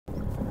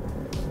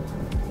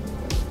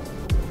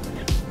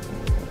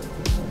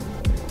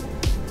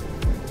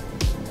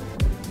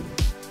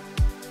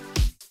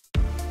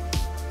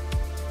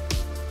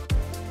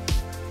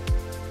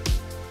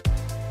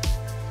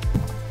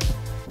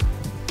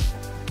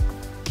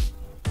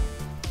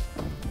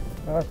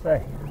I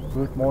say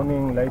good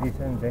morning, ladies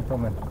and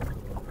gentlemen.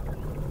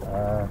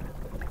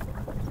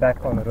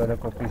 Back on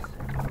Roodekoppies.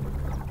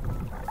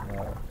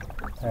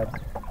 Had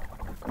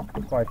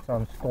quite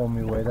some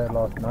stormy weather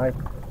last night,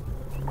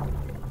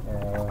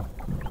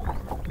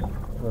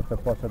 with the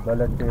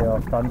possibility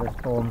of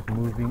thunderstorms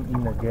moving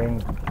in again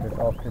this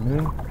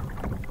afternoon.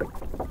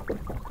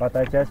 But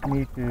I just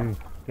need to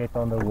get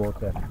on the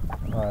water.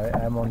 I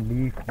am on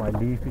leave. My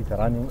leave is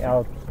running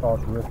out.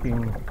 Start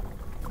working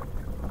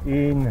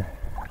in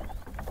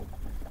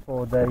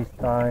 4 days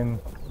time.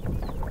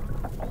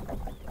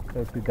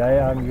 So today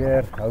I'm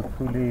here.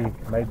 Hopefully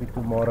maybe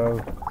tomorrow,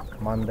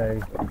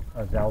 Monday,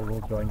 Azelle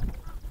will join.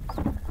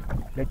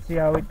 Let's see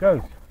how it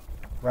goes.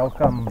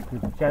 Welcome to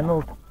the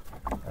channel.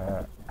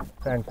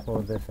 Thanks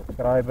for the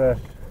subscribers,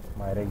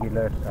 my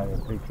regulars, I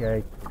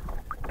appreciate.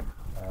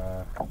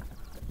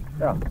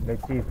 Yeah,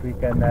 let's see if we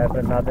can have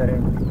another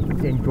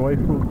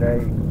enjoyable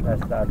day as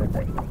the other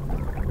day.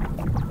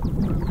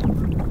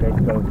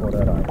 Let's go for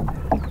a ride.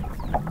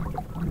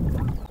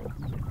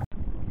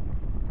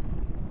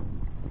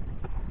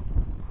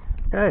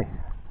 Okay,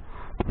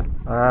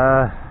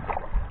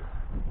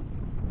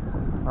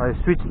 I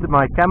switched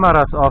my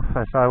cameras off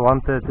as I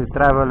wanted to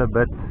travel a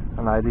bit,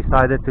 and I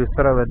decided to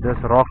throw at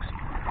these rocks,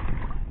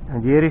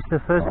 and here is the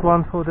first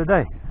one for the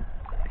day.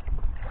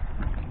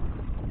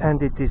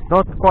 And it is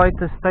not quite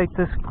a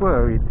status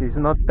quo, it is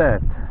not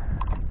bad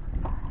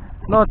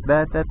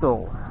at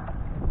all.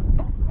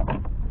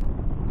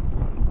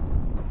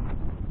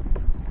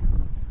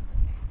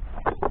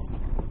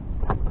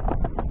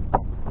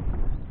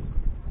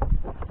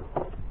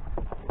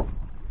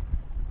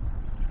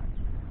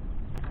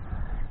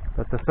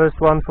 But the first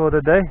one for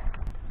the day,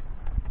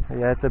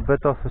 we had a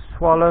bit of a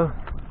swallow.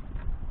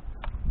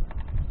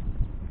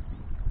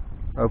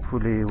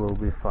 Hopefully he will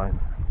be fine.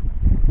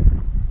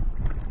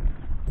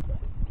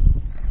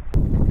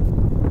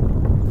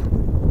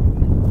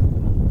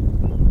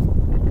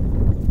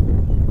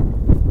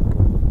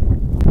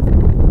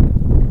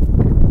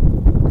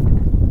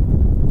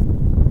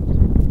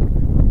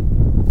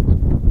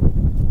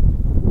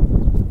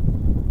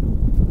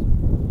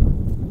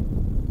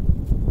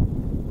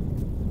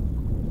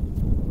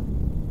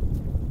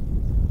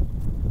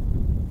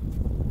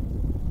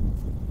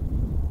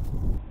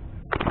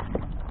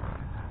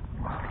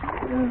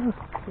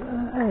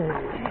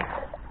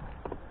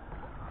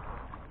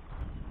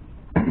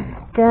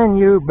 Can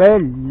you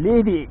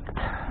believe it?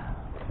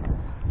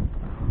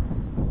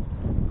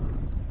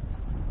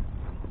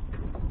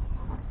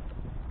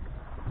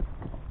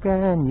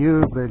 Can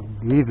you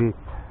believe it?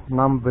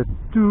 Number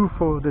 2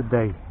 for the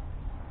day.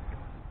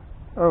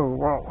 Oh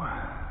wow.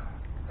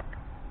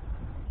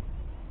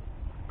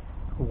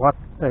 What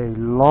a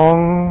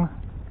long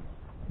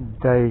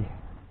day.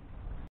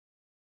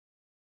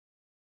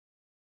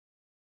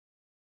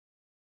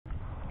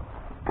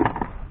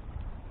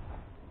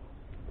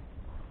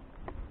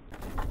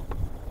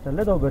 It's a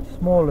little bit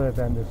smaller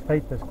than the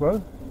status quo.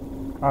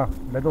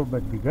 Little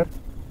bit bigger.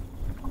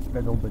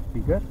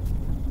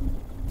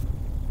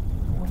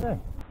 Okay.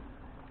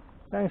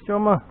 Thanks,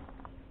 Joma.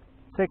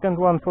 Second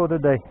one for the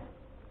day.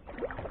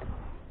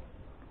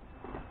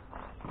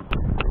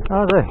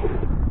 Okay.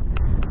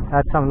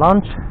 Had some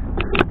lunch.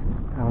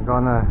 I'm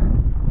gonna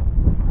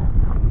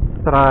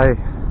try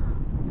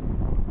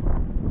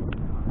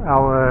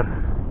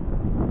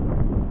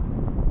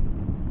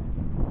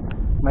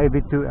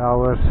maybe 2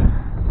 hours.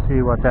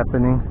 See what's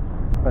happening,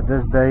 but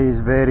this day is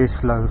very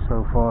slow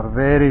so far,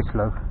 very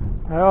slow.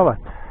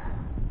 Alright,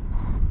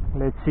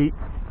 let's see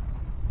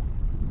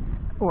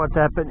what's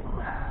happening.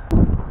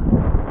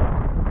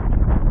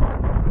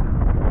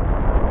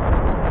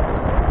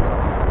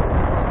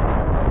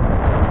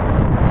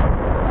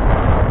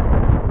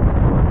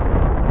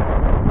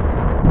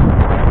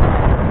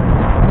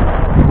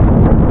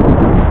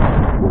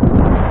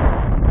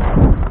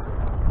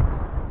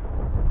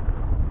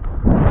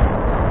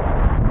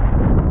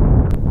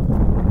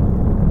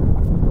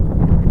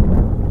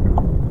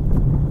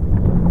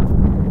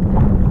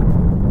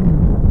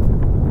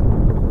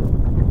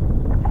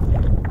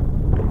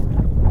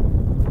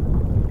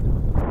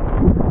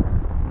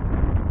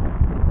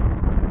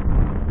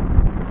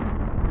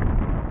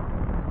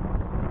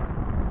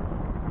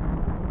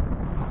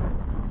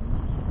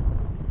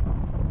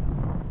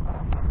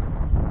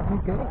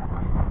 Okay.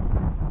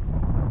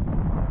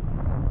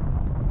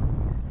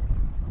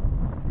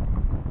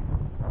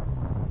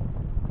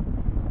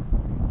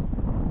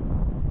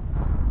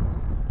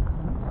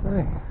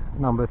 Okay,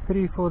 number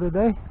 3 for the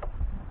day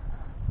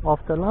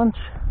after lunch.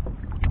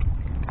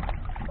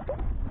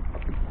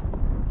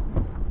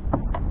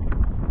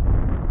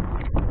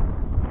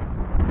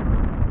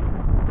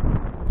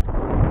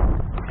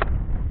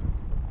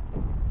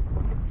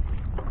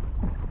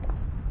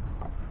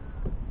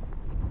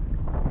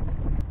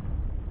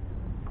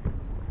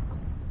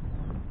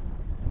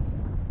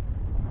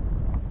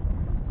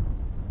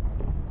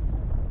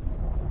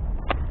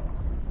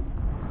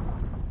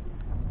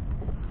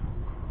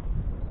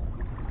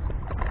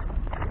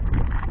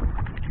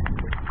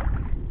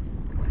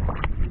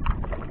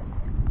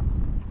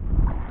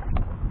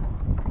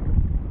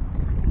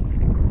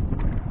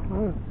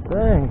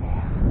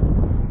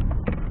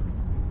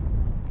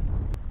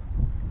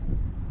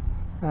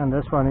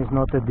 and this one is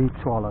not a deep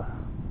swallow.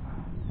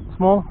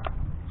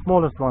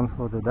 Smallest one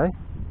for the day.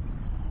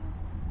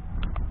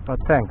 But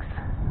thanks,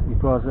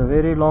 it was a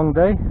very long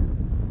day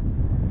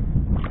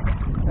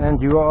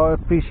and you are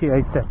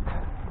appreciated.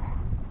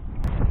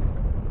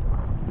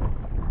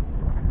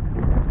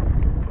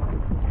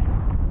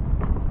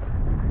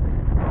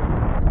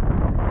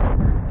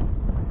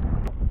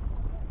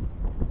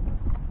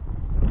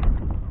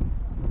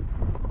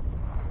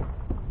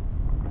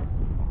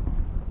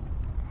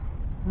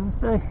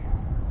 Okay,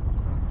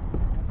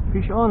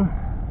 fish on.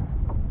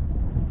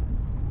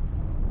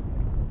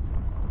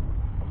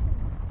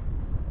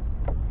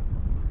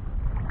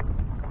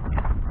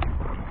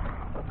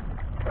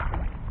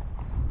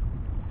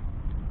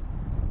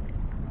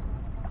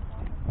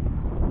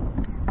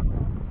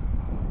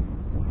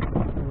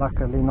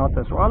 Luckily not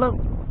a swallow.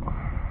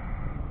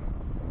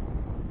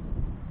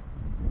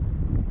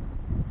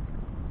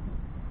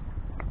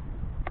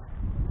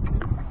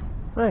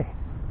 Hey,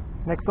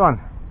 next one.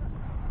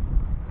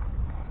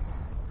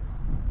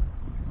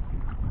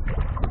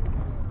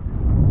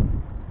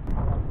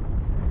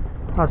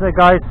 I say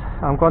guys,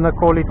 I'm gonna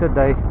call it a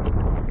day.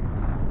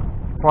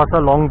 It was a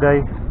long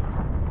day.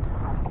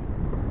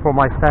 For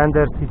my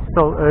standards it's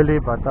still early,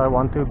 but I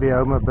want to be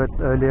home a bit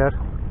earlier.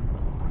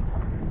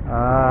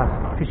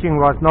 Fishing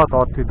was not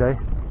hot today.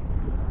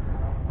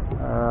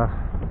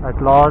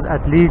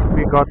 At least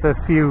we got a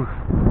few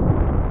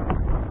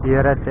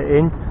here at the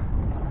end.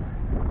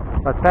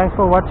 But thanks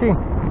for watching.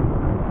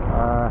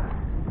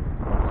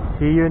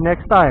 See you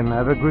next time.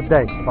 Have a good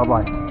day. Bye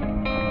bye.